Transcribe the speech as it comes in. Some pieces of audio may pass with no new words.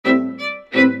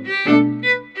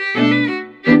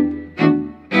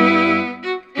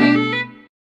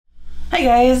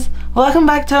guys, welcome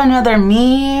back to another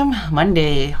meme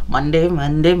Monday. Right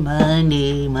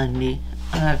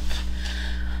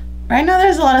now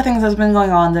there's a lot of things that's been going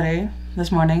on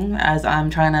this morning as I'm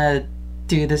trying to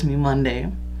do this meme Monday.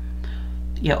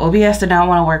 Yeah, OBS did not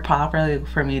want to work properly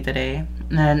for me today,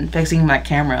 and then fixing my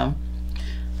camera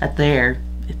at there,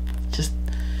 it's just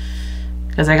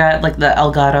because I got like the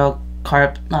Elgato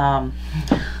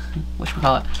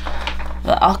the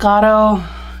Elgato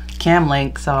cam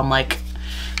link, so I'm like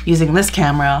using this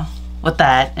camera with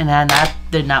that, and then that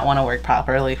did not want to work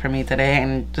properly for me today,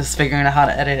 and just figuring out how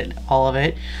to edit all of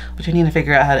it, which I need to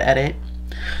figure out how to edit.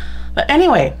 But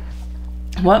anyway,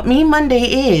 what Meme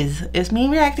Monday is me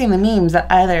reacting to memes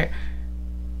that either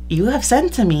you have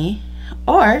sent to me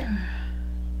or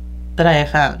that I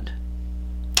have found.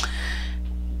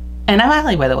 And I'm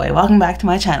Allie, by the way. Welcome back to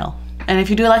my channel. And if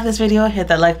you do like this video, hit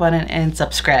that like button and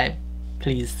subscribe,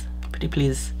 please. Pretty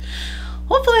please.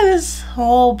 Hopefully this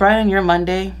will brighten your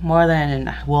Monday more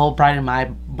than will brighten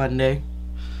my Monday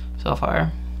so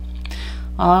far.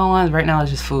 All I want right now is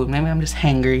just food. Maybe I'm just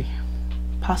hangry.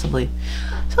 Possibly.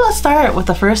 So let's start with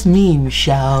the first meme,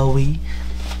 shall we?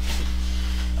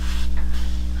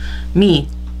 Me.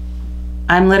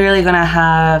 I'm literally gonna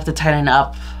have to tighten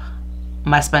up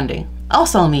my spending.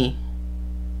 Also me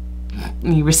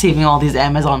receiving all these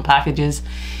Amazon packages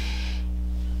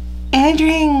and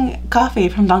drinking coffee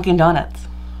from Dunkin' Donuts.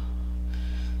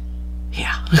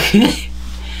 Yeah.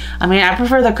 I mean, I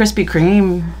prefer the Krispy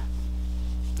Kreme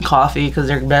coffee because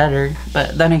they're better,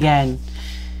 but then again,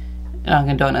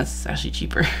 Dunkin' Donuts is actually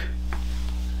cheaper.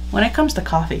 When it comes to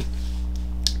coffee,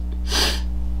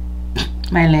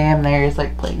 my lamb there is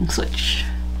like playing Switch.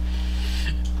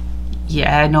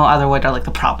 Yeah, no other way to like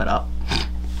to prop it up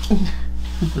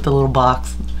with a little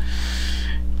box.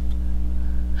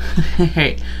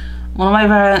 Hey, one of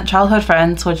my childhood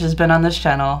friends, which has been on this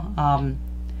channel,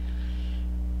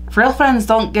 real friends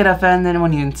don't get offended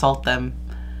when you insult them.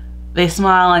 They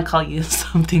smile and call you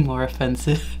something more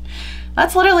offensive.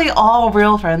 That's literally all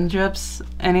real friendships.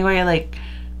 Anyway, like,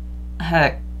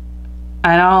 heck,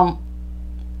 I know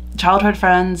childhood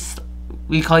friends,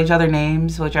 we call each other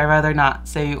names, which I'd rather not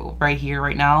say right here,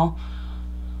 right now.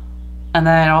 And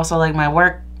then also like my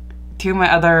work, three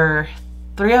other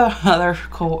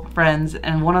friends,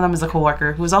 and one of them is a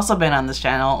coworker who's also been on this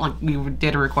channel. Like, we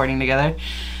did a recording together.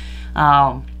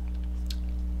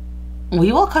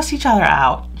 We will cuss each other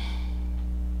out,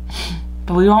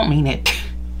 but we won't mean it.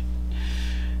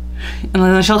 And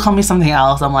then she'll call me something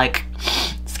else. I'm like,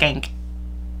 skank.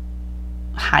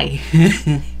 Hi.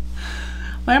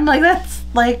 But I'm like, that's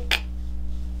like,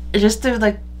 just to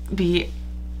like be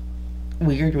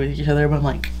weird with each other. But I'm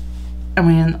like, I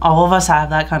mean, all of us have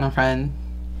that kind of friend,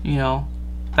 you know,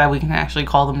 that we can actually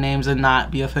call them names and not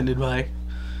be offended by.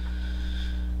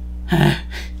 Because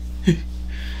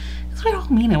we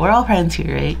don't mean it. We're all friends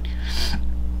here, right?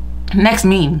 Next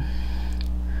meme.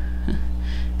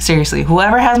 Seriously,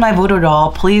 whoever has my voodoo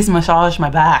doll, please massage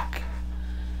my back.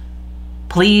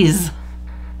 Please.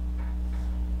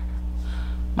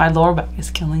 My lower back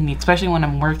is killing me, especially when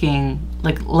I'm working,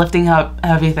 like lifting up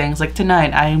heavy things. Like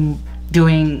tonight, I'm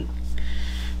doing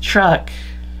truck.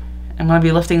 I'm gonna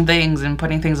be lifting things and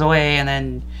putting things away, and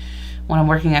then when I'm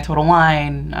working at Total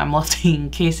Wine, I'm lifting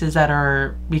cases that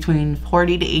are between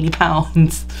 40 to 80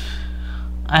 pounds.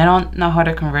 I don't know how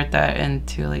to convert that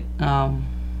into like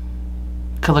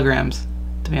kilograms,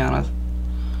 to be honest,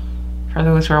 for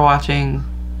those who are watching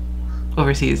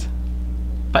overseas.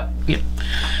 But yeah,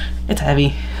 it's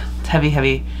heavy. It's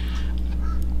heavy.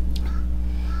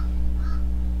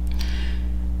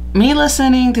 Me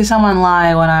listening to someone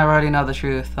lie when I already know the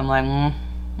truth, I'm like,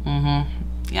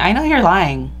 yeah, I know you're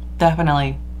lying.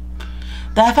 Definitely,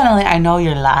 I know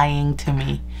you're lying to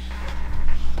me.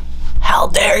 How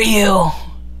dare you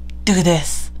do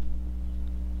this?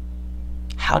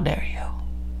 How dare you?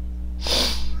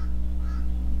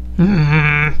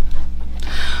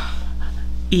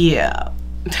 Yeah,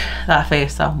 that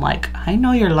face, I'm like, I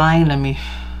know you're lying to me.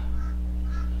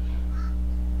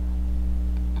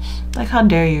 Like, how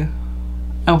dare you?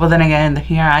 Oh, but then again,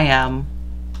 here I am.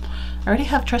 I already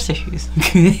have trust issues.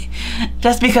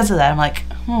 Just because of that, I'm like,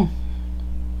 no.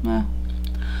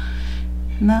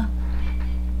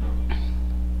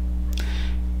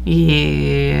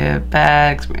 Yeah,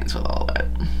 bad experience with all that.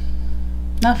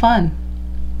 Not fun.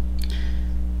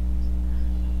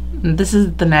 This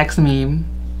is the next meme.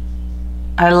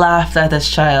 I laughed at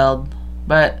this child,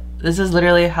 but this is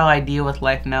literally how I deal with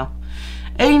life now.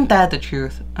 Ain't that the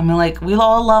truth? I mean, like, we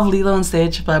all love Lilo and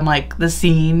Stitch, but I'm like, the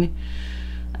scene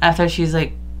after she's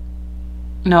like,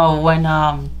 no, when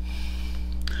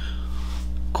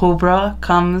Cobra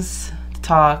comes to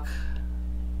talk,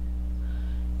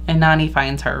 and Nani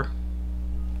finds her.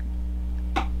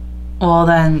 Well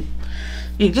then,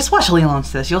 you just watch Lilo and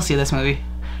Stitch. You'll see this movie.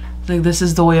 Like, this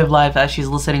is the way of life as she's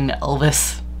listening to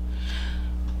Elvis.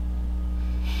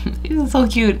 It's so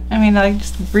cute. I mean, I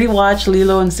just rewatch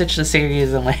Lilo and Stitch the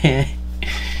series and like,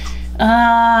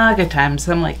 good times.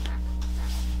 I'm like,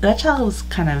 that child was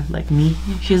kind of like me.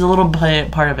 She's a little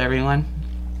bit part of everyone,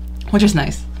 which is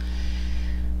nice.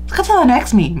 Let's go to the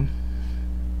next meme.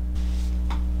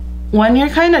 When you're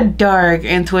kind of dark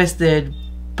and twisted,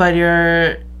 but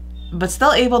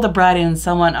still able to brighten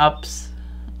someone up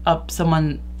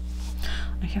someone.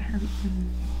 I can't hear.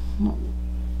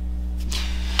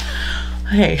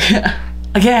 Okay,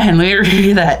 again, let me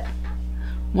read that.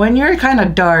 When you're kind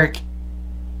of dark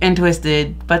and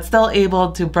twisted, but still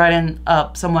able to brighten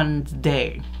up someone's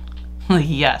day.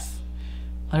 Yes.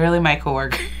 Literally my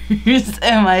coworkers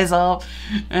and myself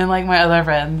and like my other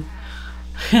friends.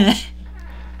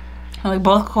 Like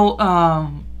both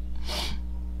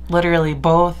literally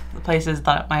both the places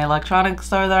that my electronics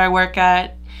store that I work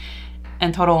at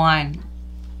and Total Wine.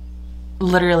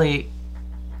 Literally,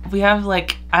 we have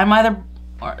like, I'm either,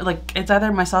 or like it's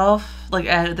either myself, like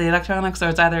at the electronics, or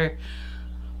it's either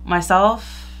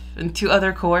myself and two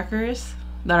other coworkers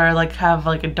that are like have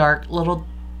like a dark little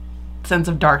sense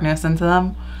of darkness into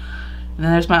them. And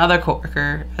then there's my other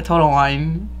coworker at Total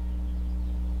Wine,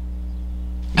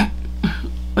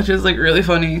 which is like really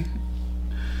funny.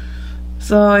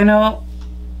 So I know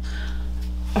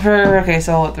okay,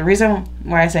 so the reason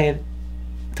why I say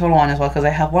Total Wine as well, because I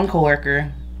have one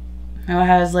coworker who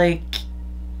has like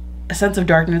a sense of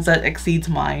darkness that exceeds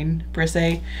mine per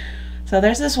se. So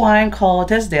there's this wine called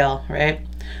Tisdale, right?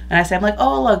 And I say, I'm like,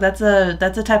 oh look, that's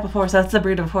a type of horse, that's a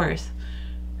breed of horse,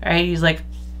 right? He's like,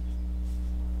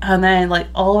 and then like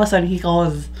all of a sudden he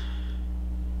goes,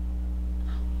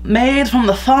 made from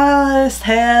the finest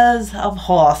hairs of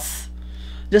horse,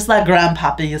 just like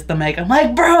Grandpappy used to make. I'm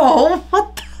like, bro,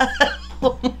 what the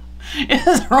hell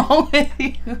is wrong with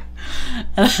you?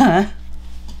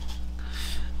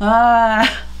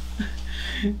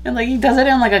 And like he does it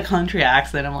in like a country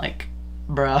accent. I'm like,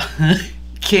 bruh,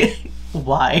 kid,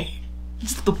 why?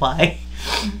 Just why?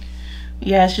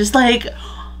 Yeah, it's just like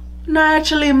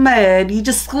naturally made. You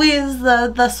just squeeze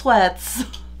the sweats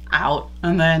out.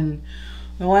 And then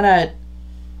the one at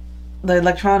the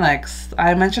electronics,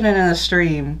 I mentioned it in a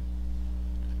stream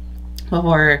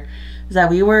before, is that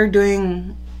we were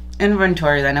doing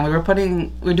inventory then, and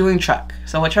we're doing truck.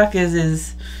 So what truck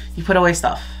is you put away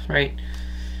stuff, right?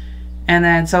 And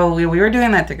then so we were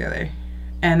doing that together,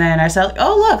 and then I said,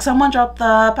 oh look, someone dropped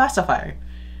the pacifier,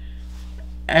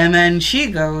 and then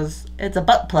she goes, it's a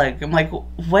butt plug. I'm like,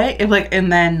 wait, like,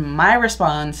 and then my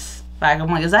response back, I'm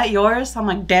like, is that yours? I'm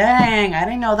like, dang, I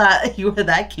didn't know that you were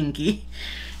that kinky.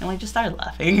 And like just started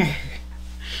laughing.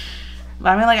 But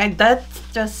I mean, like, that's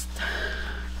just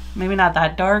maybe not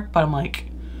that dark, but I'm like,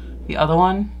 the other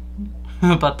one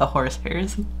about the horse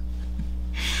hairs.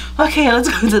 Okay, let's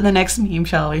go to the next meme,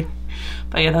 shall we?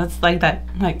 But yeah, that's like that,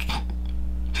 like,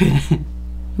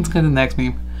 let's go to the next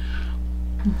meme.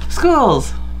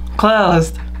 Schools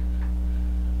closed,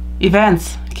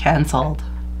 events canceled,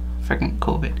 freaking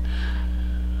COVID.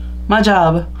 My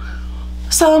job,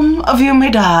 some of you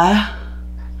may die,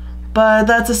 but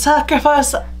that's a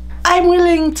sacrifice I'm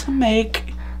willing to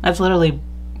make. That's literally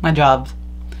my job.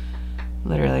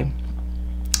 Literally.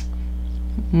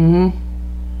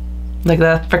 Like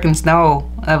that freaking snow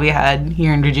that we had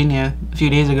here in Virginia a few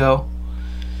days ago.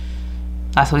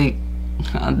 Last week.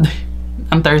 On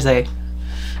Thursday.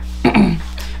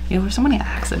 Yeah, there's so many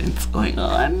accidents going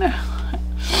on.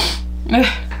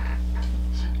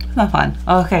 It's not fun.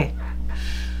 Okay.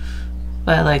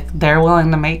 But like, they're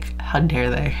willing to make, how dare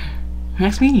they?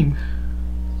 Next meme.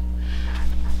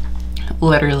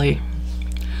 Literally.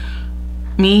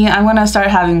 Me, I'm gonna start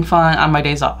having fun on my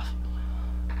days off.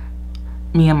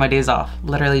 Me on my days off.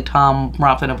 Literally Tom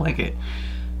wrapped in a blanket.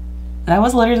 That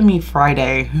was literally me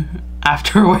Friday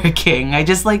after working. I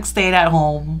just like stayed at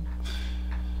home.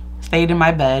 Stayed in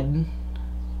my bed.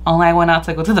 Only I went out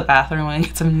to go to the bathroom and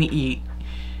get something to eat.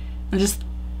 And just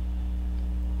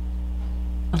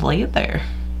lay it there.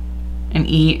 And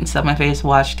eat and stuff my face,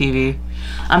 watch TV.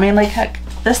 I mean, like, heck,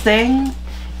 this thing,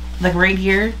 like right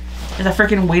here, is a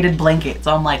freaking weighted blanket.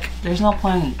 So I'm like, there's no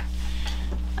point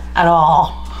at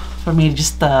all for me to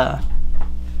just,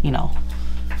 you know,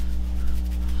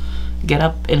 get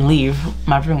up and leave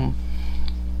my room,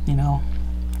 you know.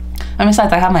 And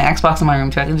besides, I have my Xbox in my room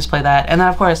too. I can just play that. And then,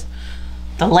 of course,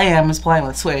 the lamb is playing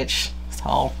with Switch.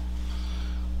 So,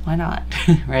 why not,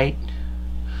 right?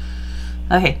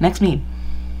 Okay, next meme.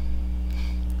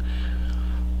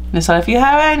 So if you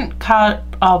haven't caught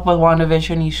up with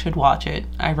WandaVision, you should watch it.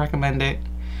 I recommend it.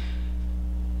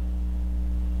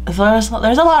 So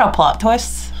there's a lot of plot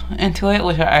twists into it,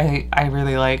 which I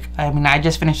really like. I mean, I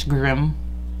just finished Grimm.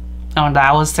 Oh,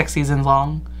 that was 6 seasons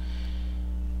long.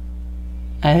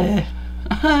 Why?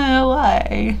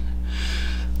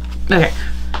 Okay.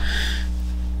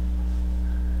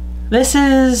 This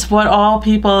is what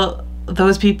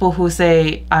those people who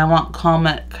say I want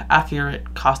comic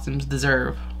accurate costumes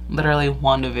deserve. Literally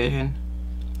WandaVision.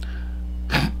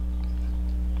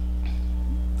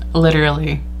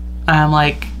 Literally. I'm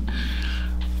like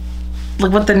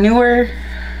with the newer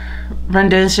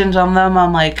renditions of them,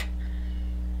 I'm like,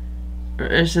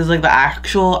 this is like the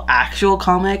actual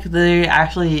comic. They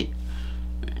actually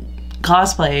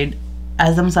cosplayed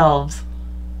as themselves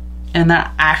in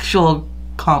that actual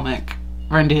comic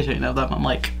rendition of them. I'm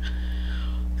like,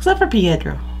 except for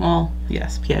Pietro. Well,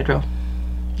 yes, Pietro.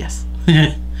 Yes.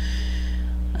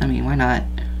 I mean, why not?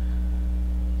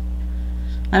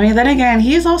 I mean, then again,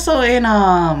 he's also in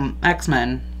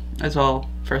X-Men as well,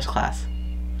 First Class.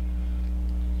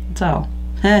 So,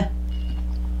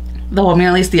 though, I mean,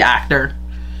 at least the actor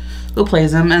who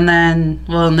plays him, and then,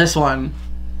 well, in this one,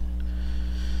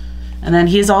 and then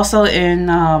he's also in,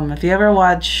 if you ever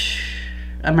watch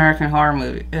American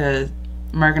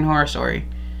Horror Story,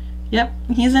 yep,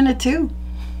 he's in it too.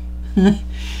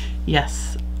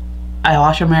 Yes, I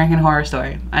watched American Horror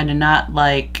Story. I did not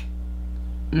like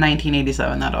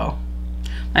 1987 at all.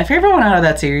 My favorite one out of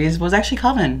that series was actually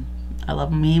Coven. I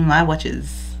love me and my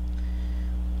witches.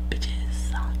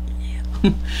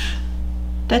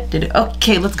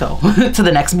 Okay, let's go to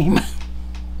the next meme.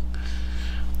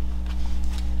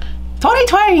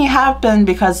 2020 happened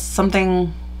because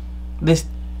something this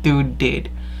dude did.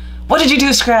 What did you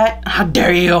do, Scrat? How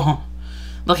dare you?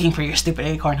 Looking for your stupid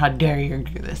acorn. How dare you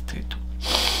do this, dude?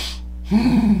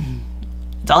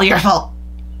 It's all your fault.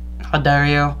 How dare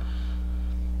you?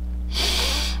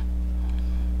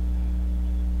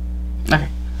 Okay.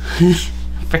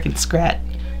 Freaking Scrat.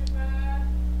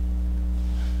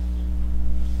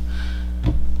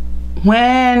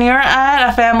 When you're at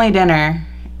a family dinner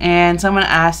and someone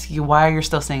asks you why you're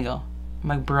still single, I'm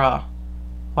like, bruh,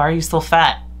 why are you still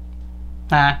fat?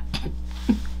 Nah.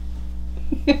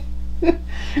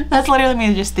 That's literally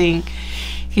me just thinking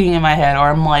in my head,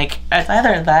 or I'm like, it's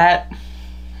either that,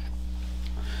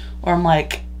 or I'm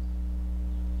like,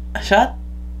 shut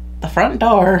the front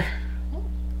door.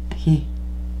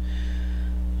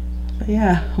 But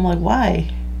yeah, I'm like,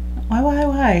 why?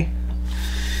 Why?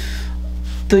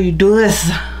 Do you do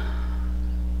this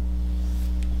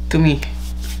to me?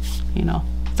 You know,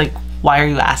 it's like, why are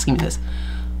you asking me this?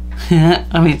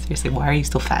 I mean, seriously, why are you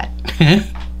still fat?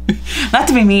 Not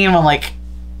to be mean, I'm like,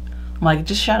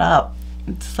 just shut up.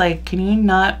 It's like, can you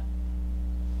not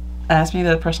ask me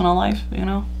the personal life, you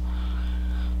know?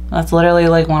 That's literally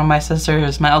like one of my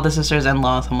sisters, my eldest sister's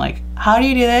in-laws. I'm like, how do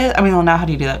you do that? I mean, well, now how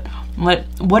do you do that? I'm like,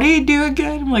 what do you do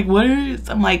again? I'm like,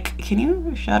 I'm like, can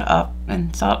you shut up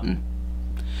and stop? And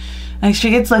like,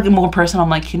 she gets like more personal. I'm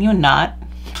like, can you not,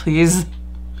 please?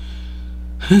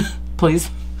 Please.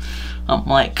 I'm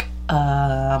like,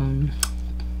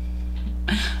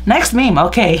 next meme,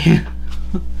 okay.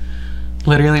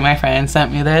 Literally, my friend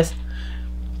sent me this.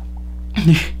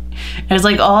 It's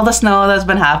like all the snow that's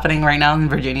been happening right now in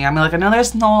Virginia. I mean, like, I know there's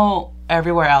snow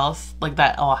everywhere else, like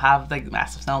that all have like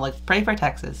massive snow. Like, pray for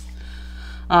Texas.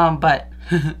 But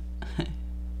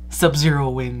Sub-Zero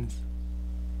wins.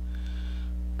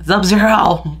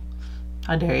 Sub-Zero!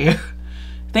 How dare you?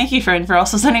 Thank you, friend, for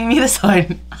also sending me this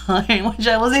one, which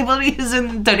I was able to use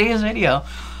in today's video.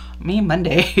 Me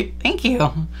Monday. Thank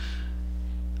you.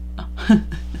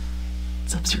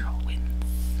 Sub-Zero wins.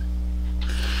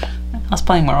 I was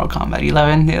playing Mortal Kombat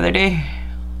 11 the other day.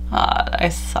 I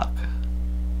suck.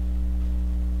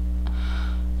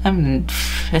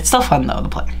 It's still fun though to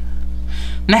play.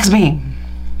 Next meme.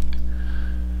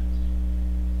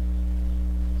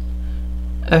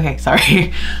 Okay,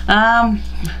 sorry.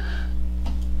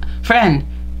 Friend,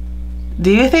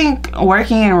 do you think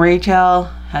working in retail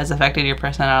has affected your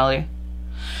personality?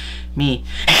 Me.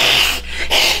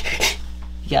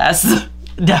 Yes,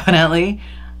 definitely.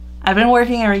 I've been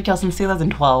working in retail since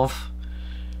 2012.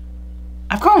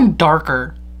 I've grown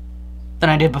darker than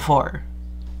I did before,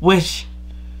 which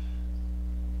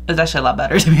is actually a lot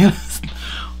better, to be honest.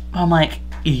 I'm like,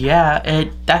 yeah,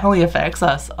 it definitely affects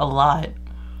us a lot.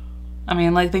 I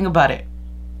mean, like, think about it.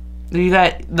 You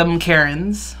got them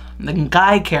Karens, the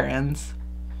guy Karens,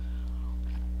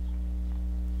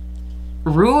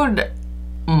 rude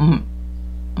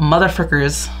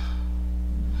motherfuckers,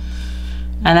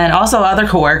 and then also other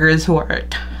coworkers who are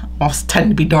also tend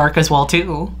to be dark as well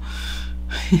too.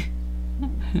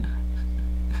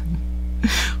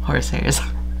 Horse hairs.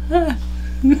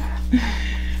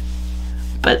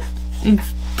 But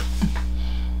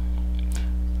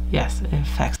yes, it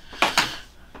affects.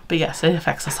 But yes, it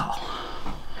affects us all.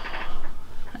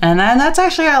 And then that's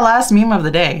actually our last meme of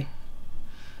the day.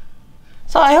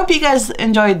 So I hope you guys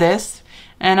enjoyed this,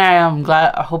 and I am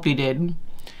glad. I hope you did.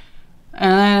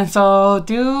 And then so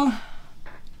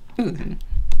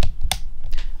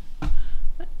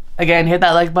again, hit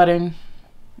that like button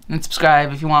and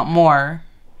subscribe if you want more.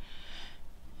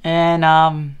 And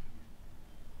I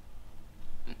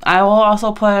will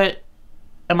also put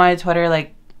on my Twitter,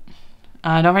 like,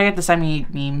 don't forget to send me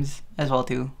memes as well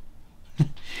too.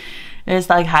 It's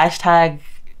like hashtag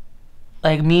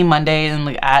like meme Monday and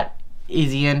like at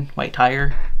Asian White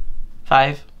Tiger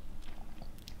 5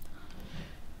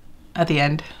 at the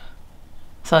end.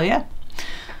 So yeah,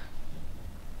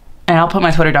 and I'll put my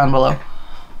Twitter down below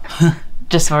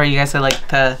just for you guys to like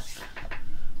to,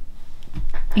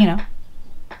 you know,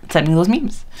 send me those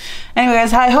memes. Anyway,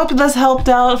 guys, I hope this helped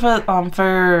out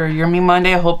for your meme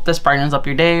Monday. I hope this brightens up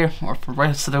your day or for the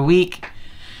rest of the week.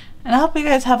 And I hope you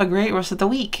guys have a great rest of the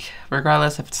week,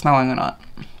 regardless if it's snowing or not.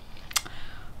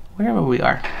 Wherever we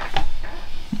are.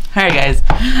 Alright guys,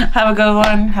 have a good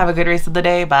one. Have a good rest of the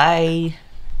day. Bye.